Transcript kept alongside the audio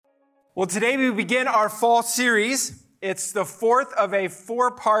Well, today we begin our fall series. It's the fourth of a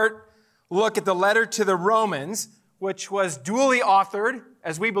four-part look at the letter to the Romans, which was duly authored,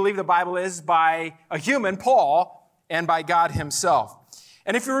 as we believe the Bible is, by a human, Paul, and by God himself.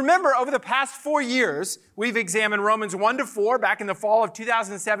 And if you remember, over the past 4 years, we've examined Romans 1 to 4 back in the fall of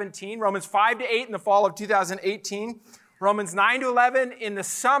 2017, Romans 5 to 8 in the fall of 2018, Romans 9 to 11 in the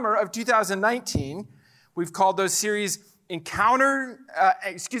summer of 2019. We've called those series anchored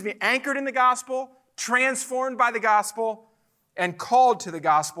in the gospel, transformed by the gospel, and called to the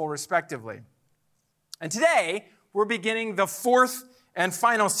gospel, respectively. And today, we're beginning the fourth and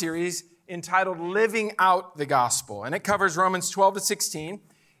final series entitled Living Out the Gospel. And it covers Romans 12 to 16.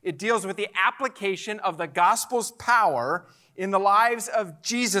 It deals with the application of the gospel's power in the lives of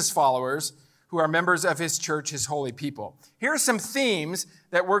Jesus followers who are members of his church, his holy people. Here are some themes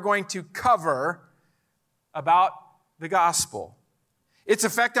that we're going to cover about the gospel. Its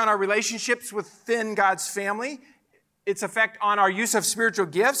effect on our relationships within God's family, its effect on our use of spiritual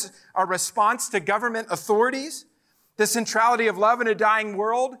gifts, our response to government authorities, the centrality of love in a dying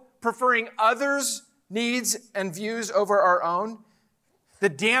world, preferring others' needs and views over our own, the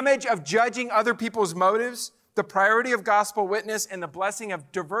damage of judging other people's motives, the priority of gospel witness, and the blessing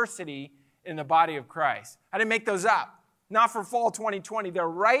of diversity in the body of Christ. I didn't make those up. Not for fall 2020. They're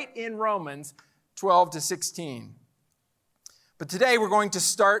right in Romans 12 to 16. But today we're going to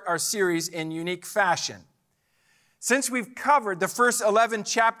start our series in unique fashion. Since we've covered the first 11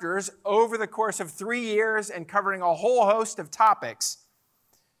 chapters over the course of 3 years and covering a whole host of topics,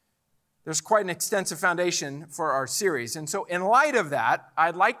 there's quite an extensive foundation for our series. And so in light of that,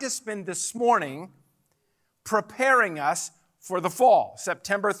 I'd like to spend this morning preparing us for the fall,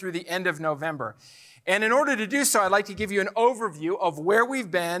 September through the end of November. And in order to do so, I'd like to give you an overview of where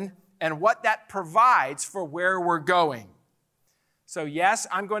we've been and what that provides for where we're going. So yes,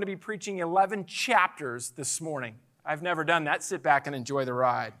 I'm going to be preaching 11 chapters this morning. I've never done that. Sit back and enjoy the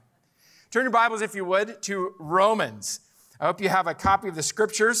ride. Turn your Bibles, if you would, to Romans. I hope you have a copy of the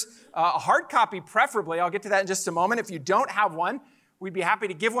scriptures, a hard copy preferably. I'll get to that in just a moment. If you don't have one, we'd be happy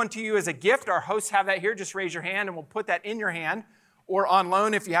to give one to you as a gift. Our hosts have that here. Just raise your hand and we'll put that in your hand, or on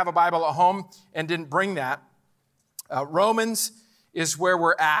loan if you have a Bible at home and didn't bring that. Romans is where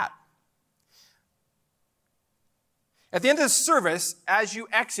we're at. At the end of the service, as you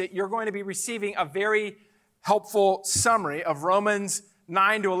exit, you're going to be receiving a very helpful summary of Romans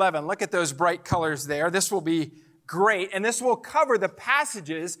 9 to 11. Look at those bright colors there. This will be great, and this will cover the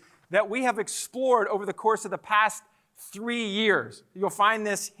passages that we have explored over the course of the past 3 years. You'll find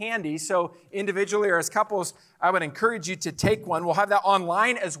this handy, so individually or as couples, I would encourage you to take one. We'll have that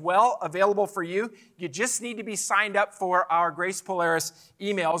online as well, available for you. You just need to be signed up for our Grace Polaris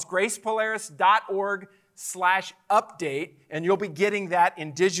emails, gracepolaris.org/update, and you'll be getting that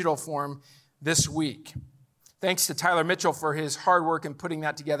in digital form this week. Thanks to Tyler Mitchell for his hard work in putting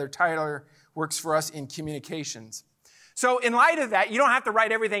that together. Tyler works for us in communications. So in light of that, you don't have to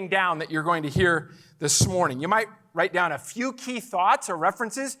write everything down that you're going to hear this morning. You might write down a few key thoughts or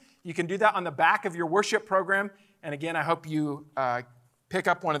references. You can do that on the back of your worship program. And again, I hope you pick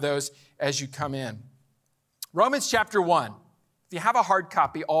up one of those as you come in. Romans chapter 1. If you have a hard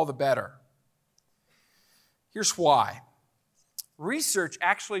copy, all the better. Here's why. Research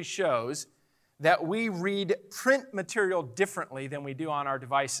actually shows that we read print material differently than we do on our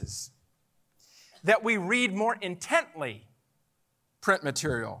devices. That we read more intently print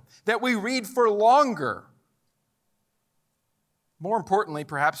material. That we read for longer. More importantly,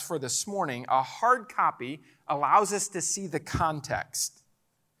 perhaps for this morning, a hard copy allows us to see the context.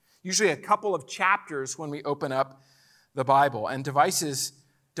 Usually a couple of chapters when we open up the Bible, and devices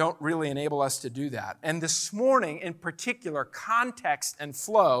don't really enable us to do that. And this morning, in particular, context and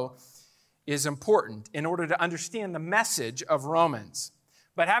flow is important in order to understand the message of Romans.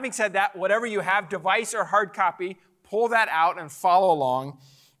 But having said that, whatever you have, device or hard copy, pull that out and follow along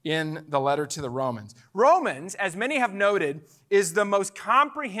in the letter to the Romans. Romans, as many have noted, is the most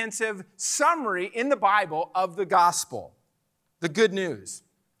comprehensive summary in the Bible of the gospel, the good news.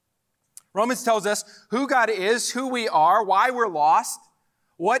 Romans tells us who God is, who we are, why we're lost,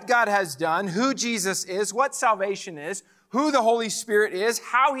 what God has done, who Jesus is, what salvation is, who the Holy Spirit is,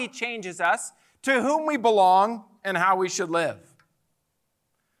 how he changes us, to whom we belong, and how we should live.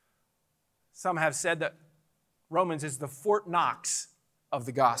 Some have said that Romans is the Fort Knox of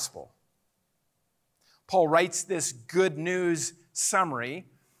the gospel. Paul writes this good news summary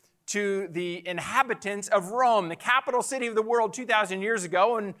to the inhabitants of Rome, the capital city of the world 2,000 years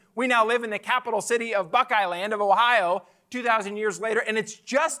ago, and we now live in the capital city of Buckeye Land, of Ohio, 2,000 years later, and it's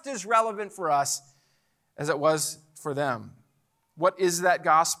just as relevant for us as it was for them. What is that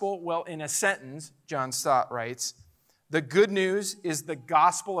gospel? Well, in a sentence, John Stott writes, the good news is the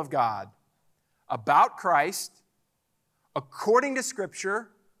gospel of God about Christ, according to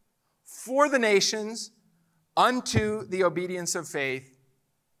Scripture, for the nations, unto the obedience of faith,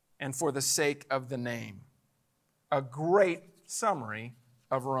 and for the sake of the name. A great summary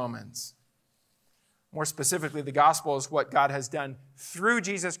of Romans. More specifically, the gospel is what God has done through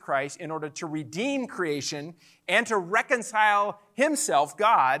Jesus Christ in order to redeem creation and to reconcile himself,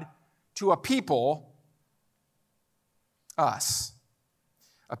 God, to a people, us.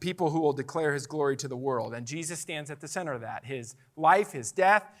 A people who will declare his glory to the world. And Jesus stands at the center of that. His life, his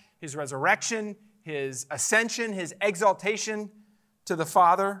death, his resurrection, his ascension, his exaltation to the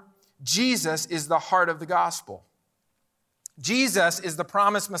Father. Jesus is the heart of the gospel. Jesus is the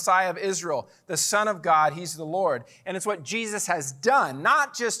promised Messiah of Israel, the Son of God. He's the Lord. And it's what Jesus has done,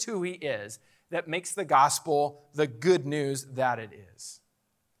 not just who he is, that makes the gospel the good news that it is.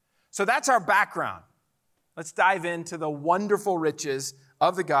 So that's our background. Let's dive into the wonderful riches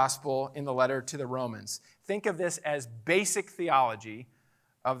of the gospel in the letter to the Romans. Think of this as basic theology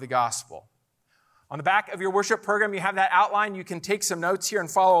of the gospel. On the back of your worship program, you have that outline. You can take some notes here and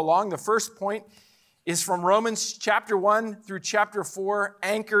follow along. The first point is from Romans chapter 1 through chapter 4,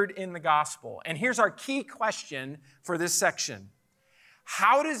 anchored in the gospel. And here's our key question for this section.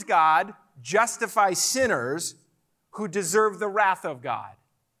 How does God justify sinners who deserve the wrath of God?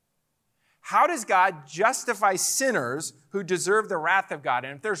 How does God justify sinners who deserve the wrath of God?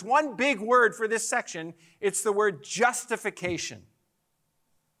 And if there's one big word for this section, it's the word justification.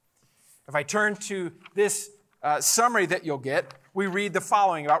 If I turn to this summary that you'll get, we read the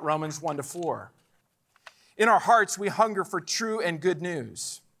following about Romans 1 to 4. In our hearts, we hunger for true and good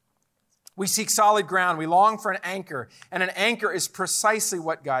news. We seek solid ground. We long for an anchor, and an anchor is precisely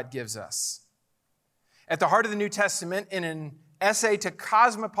what God gives us. At the heart of the New Testament, in an essay to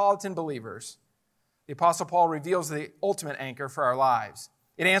cosmopolitan believers, the Apostle Paul reveals the ultimate anchor for our lives.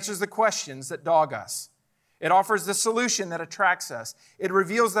 It answers the questions that dog us. It offers the solution that attracts us. It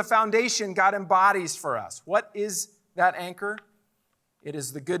reveals the foundation God embodies for us. What is that anchor? It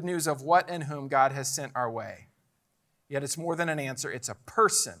is the good news of what and whom God has sent our way. Yet it's more than an answer, it's a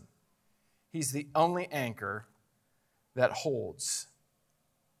person. He's the only anchor that holds.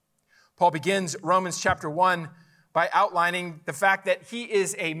 Paul begins Romans chapter 1 by outlining the fact that he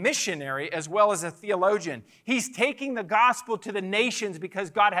is a missionary as well as a theologian. He's taking the gospel to the nations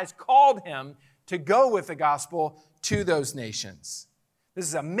because God has called him to go with the gospel to those nations. This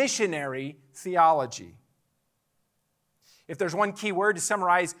is a missionary theology. If there's one key word to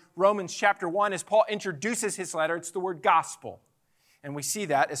summarize Romans chapter 1 as Paul introduces his letter, it's the word gospel. And we see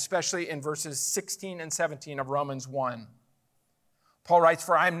that especially in verses 16 and 17 of Romans 1. Paul writes,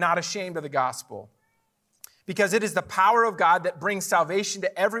 "For I am not ashamed of the gospel, because it is the power of God that brings salvation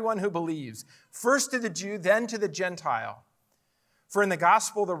to everyone who believes, first to the Jew, then to the Gentile. For in the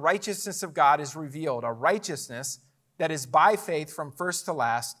gospel, the righteousness of God is revealed, a righteousness that is by faith from first to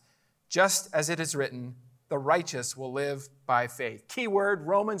last, just as it is written, the righteous will live by faith." Key word,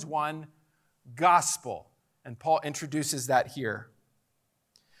 Romans 1, gospel. And Paul introduces that here.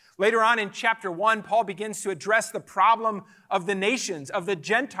 Later on in chapter 1, Paul begins to address the problem of the nations, of the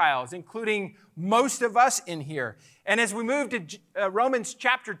Gentiles, including most of us in here. And as we move to Romans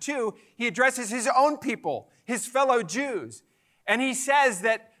chapter 2, he addresses his own people, his fellow Jews. And he says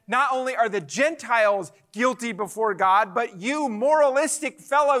that not only are the Gentiles guilty before God, but you moralistic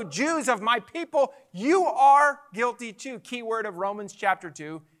fellow Jews of my people, you are guilty too. Key word of Romans chapter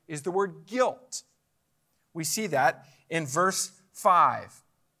 2 is the word guilt. We see that in verse 5.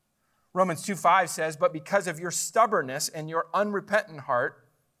 Romans 2:5 says, "But because of your stubbornness and your unrepentant heart,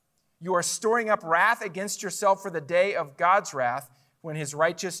 you are storing up wrath against yourself for the day of God's wrath, when his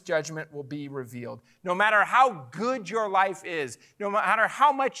righteous judgment will be revealed." No matter how good your life is, no matter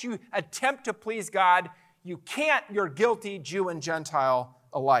how much you attempt to please God, you can't. You're guilty, Jew and Gentile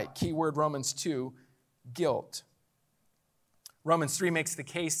alike. Keyword Romans 2, guilt. Romans 3 makes the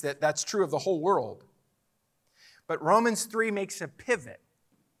case that that's true of the whole world. But Romans 3 makes a pivot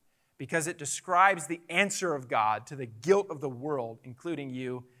because it describes the answer of God to the guilt of the world, including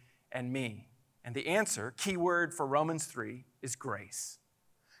you and me. And the answer, key word for Romans 3, is grace.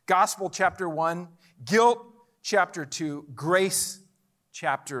 Gospel chapter 1, guilt chapter 2, grace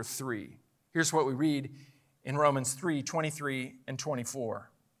chapter 3. Here's what we read in Romans 3, 23 and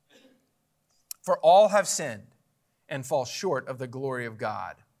 24. "For all have sinned and fall short of the glory of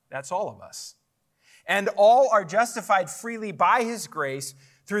God." That's all of us. "And all are justified freely by his grace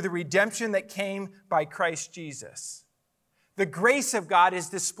through the redemption that came by Christ Jesus." The grace of God is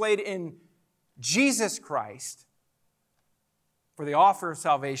displayed in Jesus Christ for the offer of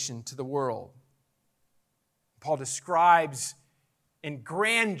salvation to the world. Paul describes in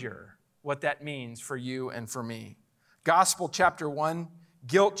grandeur what that means for you and for me. Gospel chapter 1,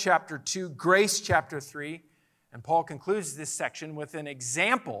 guilt chapter 2, grace chapter 3. And Paul concludes this section with an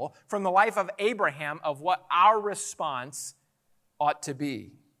example from the life of Abraham of what our response ought to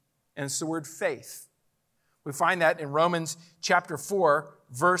be. And it's the word faith. We find that in Romans chapter 4,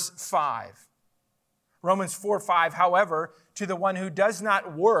 verse 5. Romans 4:5, however, to the one who does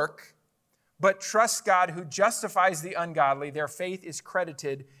not work, but trusts God who justifies the ungodly, their faith is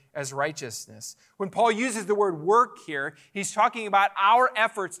credited as righteousness. When Paul uses the word work here, he's talking about our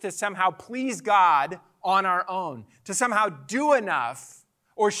efforts to somehow please God on our own, to somehow do enough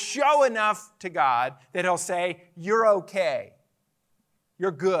or show enough to God that he'll say, you're okay,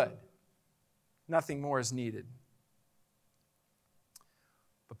 you're good. Nothing more is needed.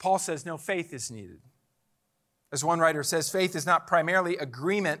 But Paul says no, faith is needed. As one writer says, faith is not primarily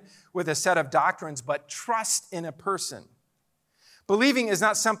agreement with a set of doctrines, but trust in a person. Believing is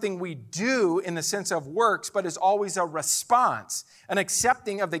not something we do in the sense of works, but is always a response, an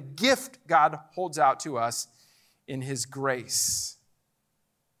accepting of the gift God holds out to us in his grace.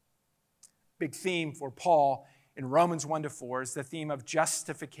 Big theme for Paul in Romans 1-4 is the theme of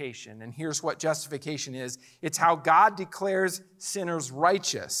justification. And here's what justification is. It's how God declares sinners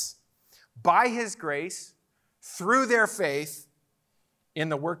righteous by his grace through their faith in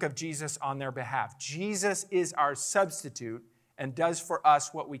the work of Jesus on their behalf. Jesus is our substitute and does for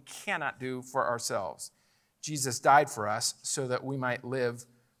us what we cannot do for ourselves. Jesus died for us so that we might live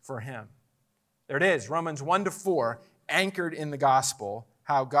for him. There it is, Romans 1-4, anchored in the gospel,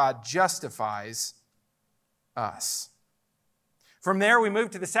 how God justifies us. From there, we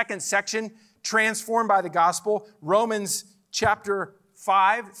move to the second section, transformed by the gospel, Romans chapter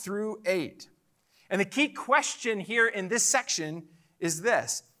 5-8. And the key question here in this section is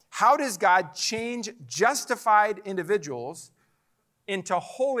this: how does God change justified individuals into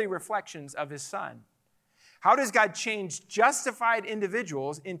holy reflections of his Son? How does God change justified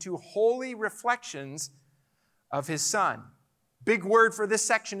individuals into holy reflections of his Son? Big word for this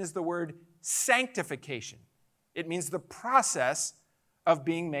section is the word sanctification. It means the process of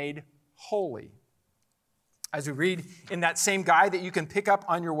being made holy. As we read in that same guide that you can pick up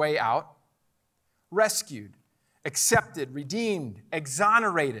on your way out, rescued, accepted, redeemed,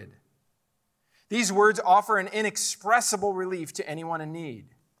 exonerated. These words offer an inexpressible relief to anyone in need.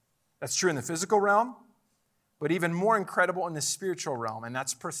 That's true in the physical realm, but even more incredible in the spiritual realm. And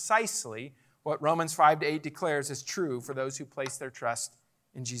that's precisely what Romans 5-8 declares is true for those who place their trust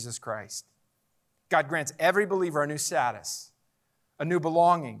in Jesus Christ. God grants every believer a new status, a new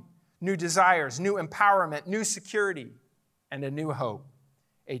belonging, new desires, new empowerment, new security, and a new hope.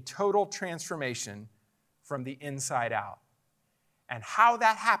 A total transformation from the inside out. And how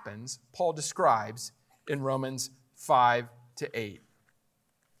that happens, Paul describes in Romans 5-8.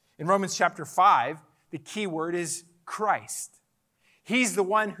 In Romans chapter 5, the key word is Christ. He's the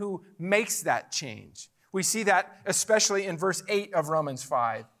one who makes that change. We see that especially in verse 8 of Romans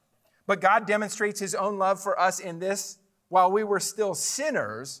 5. But God demonstrates his own love for us in this: while we were still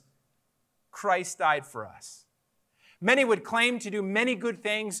sinners, Christ died for us. Many would claim to do many good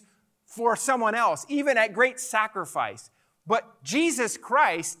things for someone else, even at great sacrifice. But Jesus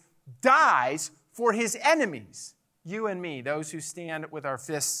Christ dies for his enemies, you and me, those who stand with our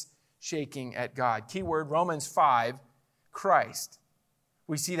fists shaking at God. Keyword Romans 5, Christ.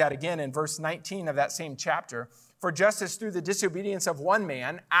 We see that again in verse 19 of that same chapter. For just as through the disobedience of one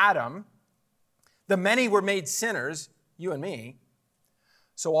man, Adam, the many were made sinners, you and me,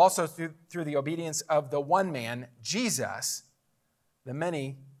 so also through the obedience of the one man, Jesus, the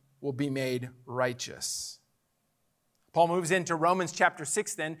many will be made righteous. Paul moves into Romans chapter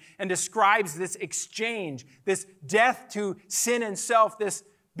 6 then and describes this exchange, this death to sin and self, this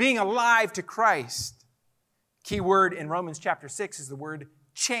being alive to Christ. Key word in Romans chapter 6 is the word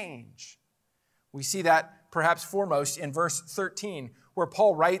change. We see that perhaps foremost in verse 13, where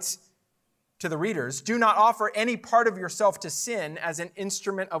Paul writes to the readers, "Do not offer any part of yourself to sin as an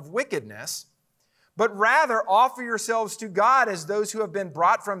instrument of wickedness, but rather offer yourselves to God as those who have been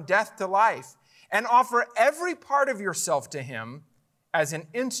brought from death to life, and offer every part of yourself to him as an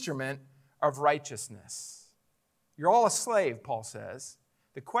instrument of righteousness." You're all a slave, Paul says.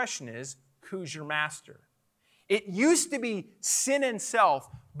 The question is, who's your master? It used to be sin and self,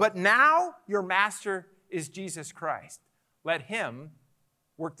 but now your master is Jesus Christ. Let him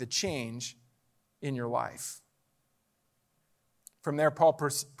work the change in your life. From there, Paul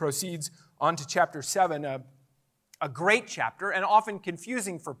proceeds on to chapter 7, a great chapter and often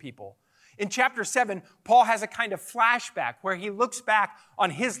confusing for people. In chapter 7, Paul has a kind of flashback where he looks back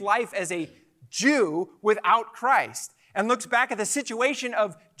on his life as a Jew without Christ and looks back at the situation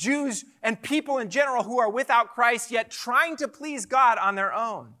of Jews and people in general who are without Christ yet trying to please God on their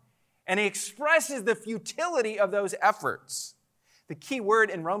own. And he expresses the futility of those efforts. The key word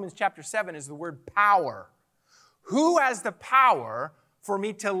in Romans chapter 7 is the word power. Who has the power for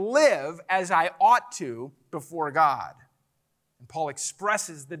me to live as I ought to before God? And Paul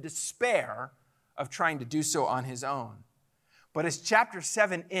expresses the despair of trying to do so on his own. But as chapter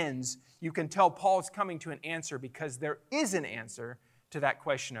 7 ends, you can tell Paul is coming to an answer because there is an answer to that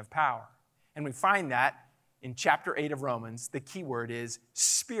question of power. And we find that in chapter 8 of Romans. The key word is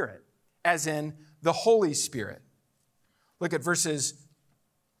Spirit, as in the Holy Spirit. Look at verses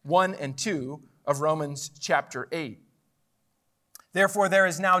 1 and 2 of Romans chapter 8. Therefore, there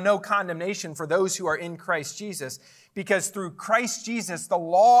is now no condemnation for those who are in Christ Jesus, because through Christ Jesus, the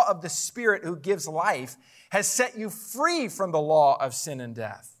law of the Spirit who gives life has set you free from the law of sin and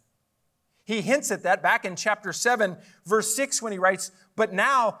death. He hints at that back in chapter 7, verse 6, when he writes, "But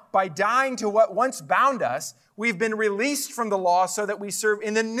now, by dying to what once bound us, we've been released from the law so that we serve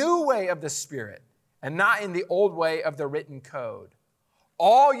in the new way of the Spirit and not in the old way of the written code.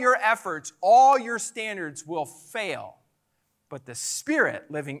 All your efforts, all your standards will fail, but the Spirit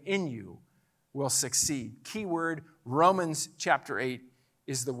living in you will succeed." Key word, Romans chapter 8,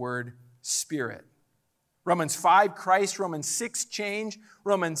 is the word Spirit. Romans 5, Christ. Romans 6, change.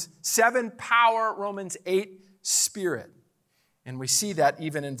 Romans 7, power. Romans 8, Spirit. And we see that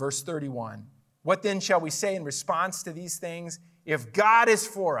even in verse 31. What then shall we say in response to these things? If God is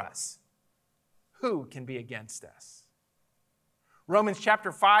for us, who can be against us? Romans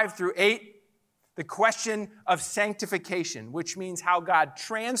chapter 5 through 8, the question of sanctification, which means how God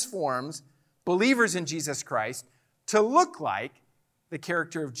transforms believers in Jesus Christ to look like the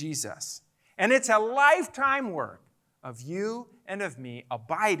character of Jesus. And it's a lifetime work of you and of me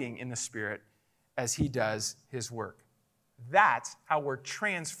abiding in the Spirit as He does His work. That's how we're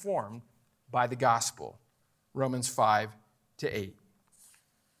transformed by the gospel. Romans 5 to 8.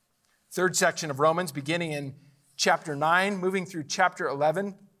 Third section of Romans, beginning in chapter 9, moving through chapter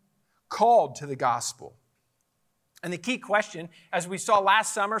 11, called to the gospel. And the key question, as we saw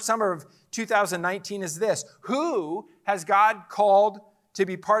last summer of 2019, is this: who has God called to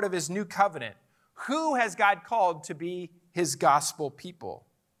be part of His new covenant? Who has God called to be His gospel people?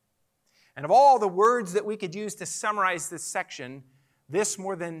 And of all the words that we could use to summarize this section, this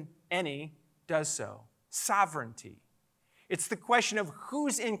more than any does so: sovereignty. It's the question of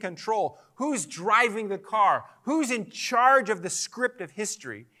who's in control, who's driving the car, who's in charge of the script of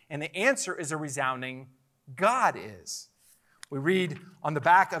history. And the answer is a resounding God is. We read on the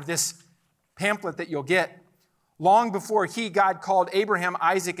back of this pamphlet that you'll get, long before God called Abraham,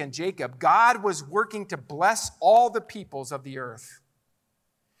 Isaac, and Jacob, God was working to bless all the peoples of the earth.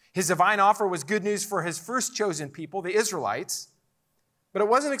 His divine offer was good news for His first chosen people, the Israelites, but it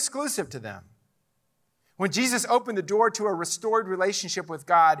wasn't exclusive to them. When Jesus opened the door to a restored relationship with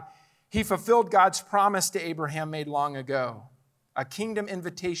God, He fulfilled God's promise to Abraham made long ago, a kingdom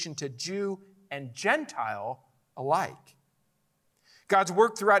invitation to Jew and Gentile alike. God's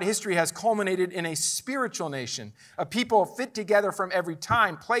work throughout history has culminated in a spiritual nation, a people fit together from every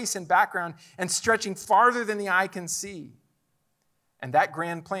time, place, and background, and stretching farther than the eye can see. And that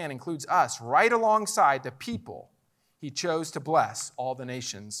grand plan includes us right alongside the people He chose to bless all the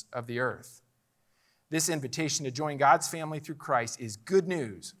nations of the earth. This invitation to join God's family through Christ is good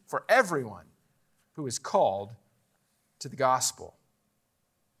news for everyone who is called to the gospel.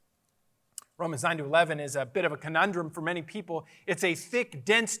 Romans 9 to 11 is a bit of a conundrum for many people. It's a thick,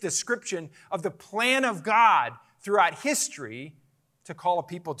 dense description of the plan of God throughout history to call a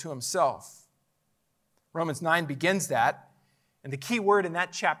people to Himself. Romans 9 begins that, and the key word in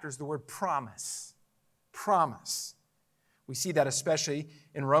that chapter is the word promise. Promise. We see that especially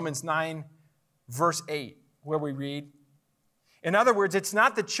in Romans 9, verse 8, where we read, in other words, it's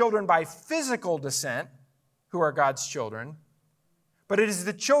not the children by physical descent who are God's children, but it is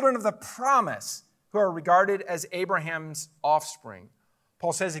the children of the promise who are regarded as Abraham's offspring.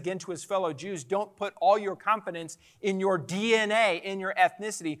 Paul says again to his fellow Jews, don't put all your confidence in your DNA, in your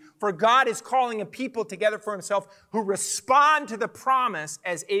ethnicity, for God is calling a people together for Himself who respond to the promise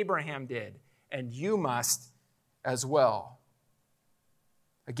as Abraham did, and you must as well.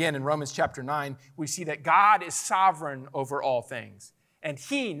 Again, in Romans chapter 9, we see that God is sovereign over all things, and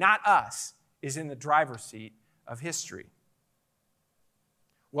He, not us, is in the driver's seat of history.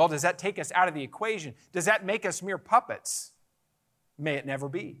 Well, does that take us out of the equation? Does that make us mere puppets? May it never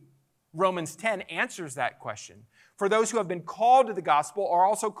be. Romans 10 answers that question. For those who have been called to the gospel are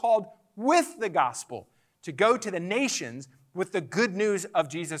also called with the gospel to go to the nations with the good news of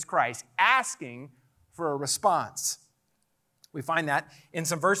Jesus Christ, asking for a response. We find that in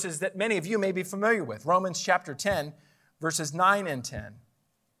some verses that many of you may be familiar with. Romans chapter 10, verses 9 and 10.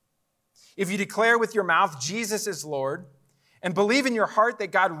 If you declare with your mouth Jesus is Lord and believe in your heart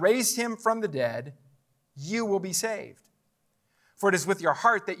that God raised him from the dead, you will be saved. For it is with your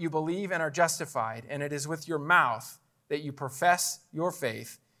heart that you believe and are justified, and it is with your mouth that you profess your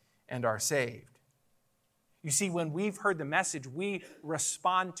faith and are saved. You see, when we've heard the message, we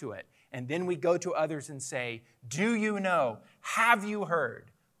respond to it. And then we go to others and say, do you know, have you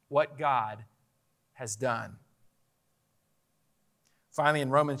heard what God has done? Finally, in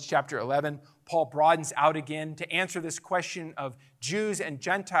Romans chapter 11, Paul broadens out again to answer this question of Jews and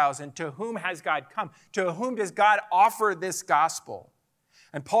Gentiles, and to whom has God come? To whom does God offer this gospel?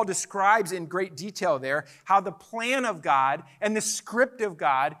 And Paul describes in great detail there how the plan of God and the script of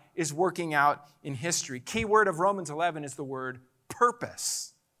God is working out in history. Key word of Romans 11 is the word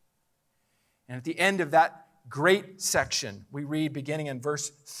purpose. And at the end of that great section, we read, beginning in verse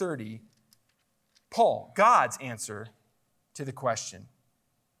 30, Paul, God's answer to the question.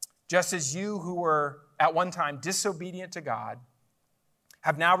 Just as you who were at one time disobedient to God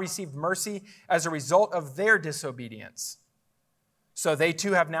have now received mercy as a result of their disobedience, so they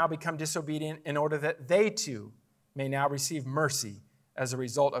too have now become disobedient in order that they too may now receive mercy as a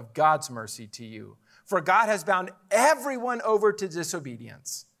result of God's mercy to you. For God has bound everyone over to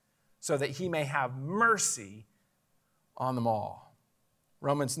disobedience, so that he may have mercy on them all.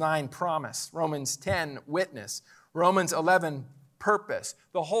 Romans 9, promise. Romans 10, witness. Romans 11, purpose.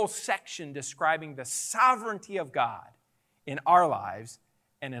 The whole section describing the sovereignty of God in our lives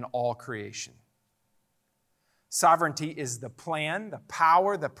and in all creation. Sovereignty is the plan, the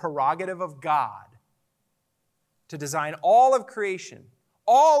power, the prerogative of God to design all of creation,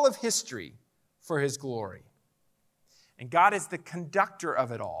 all of history for his glory. And God is the conductor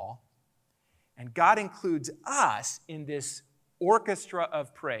of it all. And God includes us in this orchestra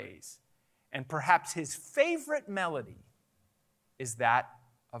of praise. And perhaps his favorite melody is that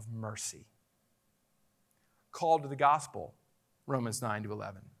of mercy. Call to the gospel, Romans 9 to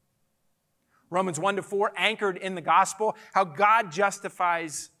 11. Romans 1 to 4, anchored in the gospel, how God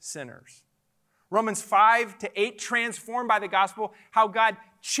justifies sinners. Romans 5 to 8, transformed by the gospel, how God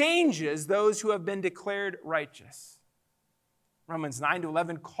changes those who have been declared righteous. Romans 9 to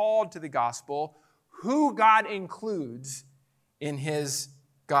 11, called to the gospel, who God includes in his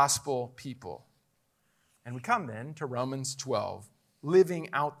gospel people. And we come then to Romans 12, living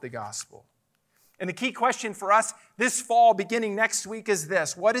out the gospel. And the key question for us this fall, beginning next week, is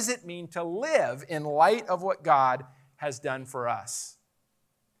this: what does it mean to live in light of what God has done for us?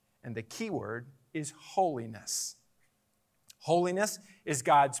 And the key word is holiness. Holiness is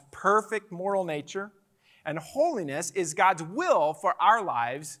God's perfect moral nature, and holiness is God's will for our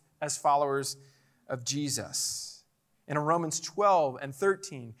lives as followers of Jesus. And in Romans 12 and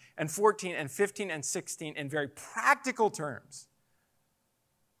 13 and 14 and 15 and 16, in very practical terms,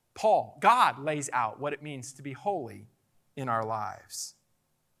 God lays out what it means to be holy in our lives.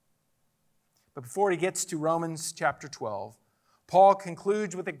 But before he gets to Romans chapter 12, Paul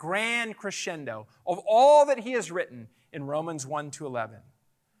concludes with a grand crescendo of all that he has written in Romans 1 to 11.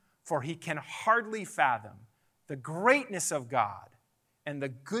 For he can hardly fathom the greatness of God and the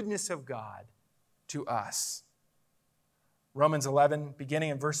goodness of God to us. Romans 11, beginning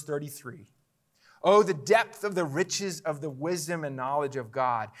in verse 33. Oh, the depth of the riches of the wisdom and knowledge of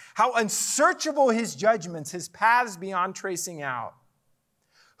God. How unsearchable his judgments, his paths beyond tracing out.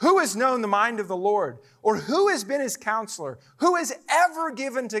 Who has known the mind of the Lord? Or who has been his counselor? Who has ever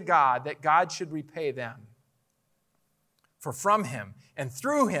given to God that God should repay them? For from him and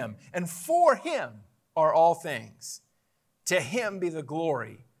through him and for him are all things. To him be the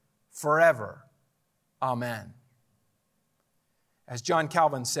glory forever. Amen. As John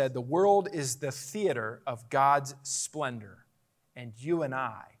Calvin said, the world is the theater of God's splendor, and you and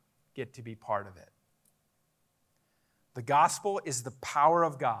I get to be part of it. The gospel is the power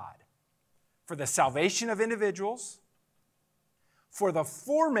of God for the salvation of individuals, for the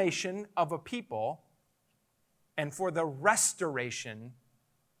formation of a people, and for the restoration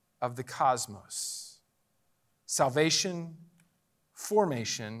of the cosmos. Salvation,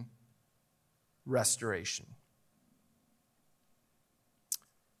 formation, restoration.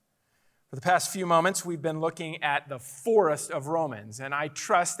 For the past few moments, we've been looking at the forest of Romans, and I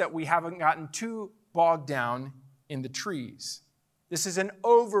trust that we haven't gotten too bogged down in the trees. This is an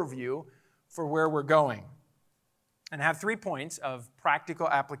overview for where we're going, and I have 3 points of practical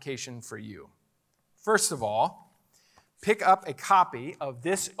application for you. First of all, pick up a copy of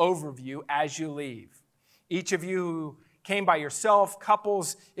this overview as you leave. Each of you who came by yourself,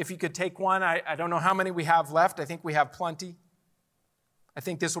 couples, if you could take one. I don't know how many we have left. I think we have plenty. I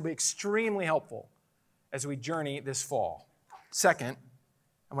think this will be extremely helpful as we journey this fall. Second,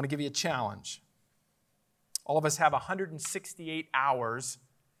 I want to give you a challenge. All of us have 168 hours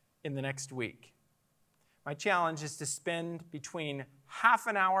in the next week. My challenge is to spend between half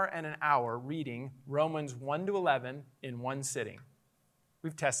an hour and an hour reading Romans 1 to 11 in one sitting.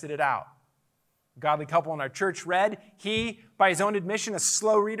 We've tested it out. A godly couple in our church read. He, by his own admission, a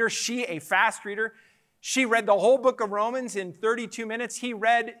slow reader. She, a fast reader. She read the whole book of Romans in 32 minutes. He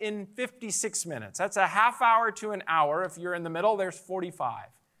read in 56 minutes. That's a half hour to an hour. If you're in the middle, there's 45.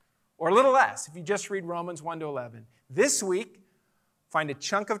 Or a little less if you just read Romans 1 to 11. This week, find a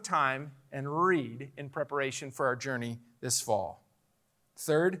chunk of time and read in preparation for our journey this fall.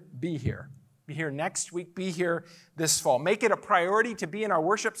 Third, be here. Be here next week. Be here this fall. Make it a priority to be in our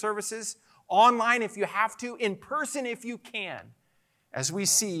worship services, online if you have to, in person if you can, as we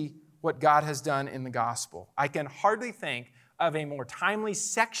see what God has done in the gospel. I can hardly think of a more timely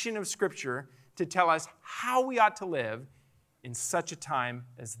section of Scripture to tell us how we ought to live in such a time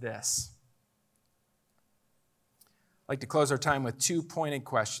as this. I'd like to close our time with two pointed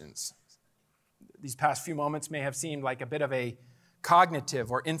questions. These past few moments may have seemed like a bit of a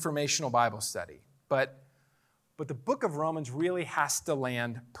cognitive or informational Bible study, but the book of Romans really has to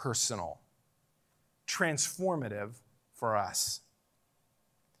land personal, transformative for us.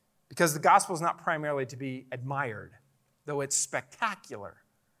 Because the gospel is not primarily to be admired, though it's spectacular.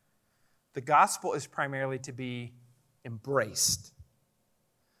 The gospel is primarily to be embraced.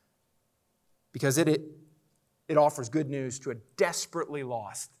 Because it offers good news to a desperately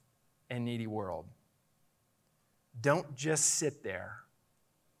lost and needy world. Don't just sit there.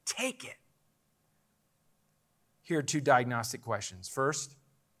 Take it. Here are two diagnostic questions. First,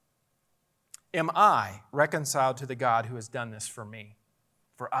 am I reconciled to the God who has done this for me,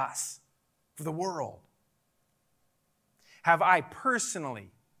 for us, for the world? Have I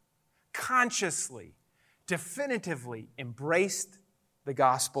personally, consciously, definitively embraced the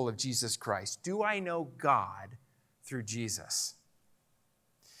gospel of Jesus Christ? Do I know God through Jesus?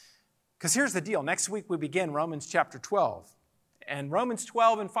 Because here's the deal. Next week we begin Romans chapter 12. And Romans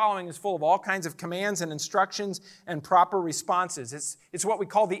 12 and following is full of all kinds of commands and instructions and proper responses. It's what we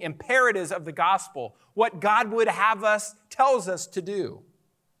call the imperatives of the gospel, what God would have us, tells us to do.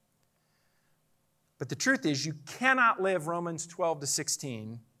 But the truth is, you cannot live Romans 12 to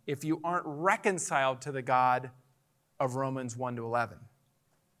 16 if you aren't reconciled to the God of Romans 1 to 11.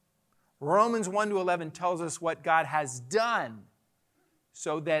 Romans 1 to 11 tells us what God has done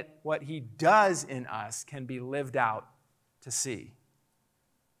so that what he does in us can be lived out to see.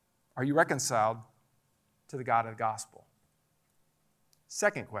 Are you reconciled to the God of the gospel?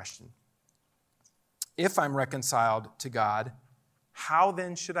 Second question. If I'm reconciled to God, how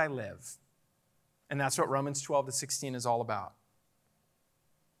then should I live? And that's what Romans 12 to 16 is all about.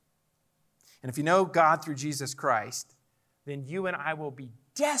 And if you know God through Jesus Christ, then you and I will be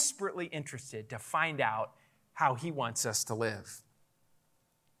desperately interested to find out how he wants us to live.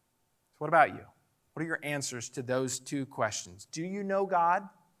 So what about you? What are your answers to those two questions? Do you know God?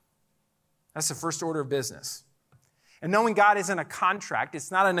 That's the first order of business. And knowing God isn't a contract.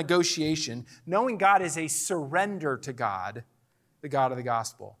 It's not a negotiation. Knowing God is a surrender to God, the God of the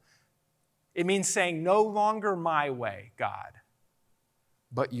gospel. It means saying, no longer my way, God,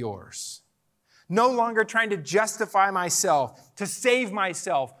 but yours. No longer trying to justify myself, to save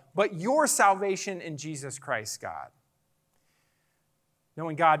myself, but your salvation in Jesus Christ, God.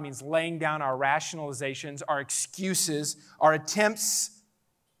 Knowing God means laying down our rationalizations, our excuses, our attempts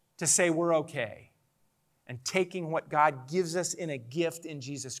to say we're okay, and taking what God gives us in a gift in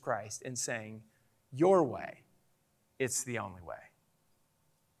Jesus Christ and saying, your way, it's the only way.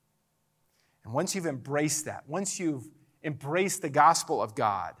 And once you've embraced that, once you've embraced the gospel of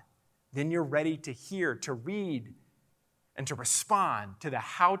God, then you're ready to hear, to read, and to respond to the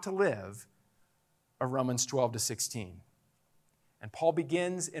how to live of Romans 12 to 16. And Paul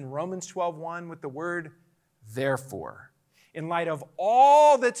begins in Romans 12:1 with the word therefore. In light of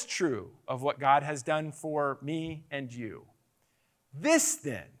all that's true of what God has done for me and you, this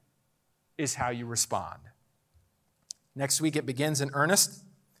then is how you respond. Next week it begins in earnest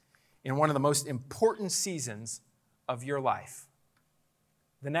in one of the most important seasons of your life.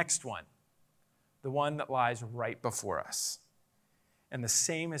 The next one, the one that lies right before us. And the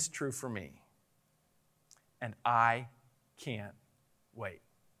same is true for me. And I can't wait.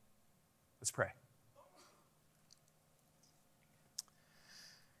 Let's pray.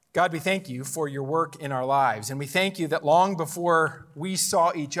 God, we thank you for your work in our lives, and we thank you that long before we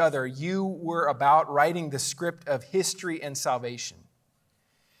saw each other, you were about writing the script of history and salvation,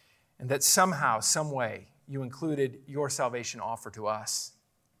 and that somehow, some way, you included your salvation offer to us.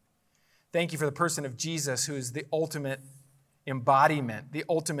 Thank you for the person of Jesus, who is the ultimate embodiment, the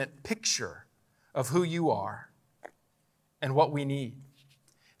ultimate picture of who you are and what we need.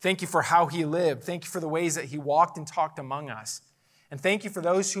 Thank you for how he lived. Thank you for the ways that he walked and talked among us. And thank you for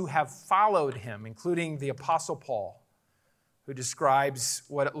those who have followed him, including the Apostle Paul, who describes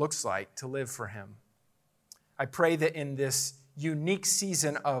what it looks like to live for him. I pray that in this unique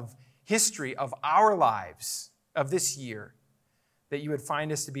season of history of our lives of this year, that you would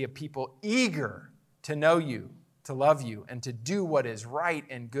find us to be a people eager to know you, to love you, and to do what is right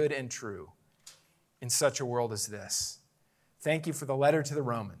and good and true in such a world as this. Thank you for the letter to the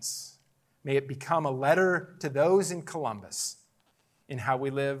Romans. May it become a letter to those in Columbus in how we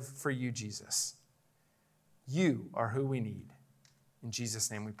live for you, Jesus. You are who we need. In Jesus'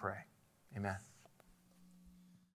 name we pray. Amen.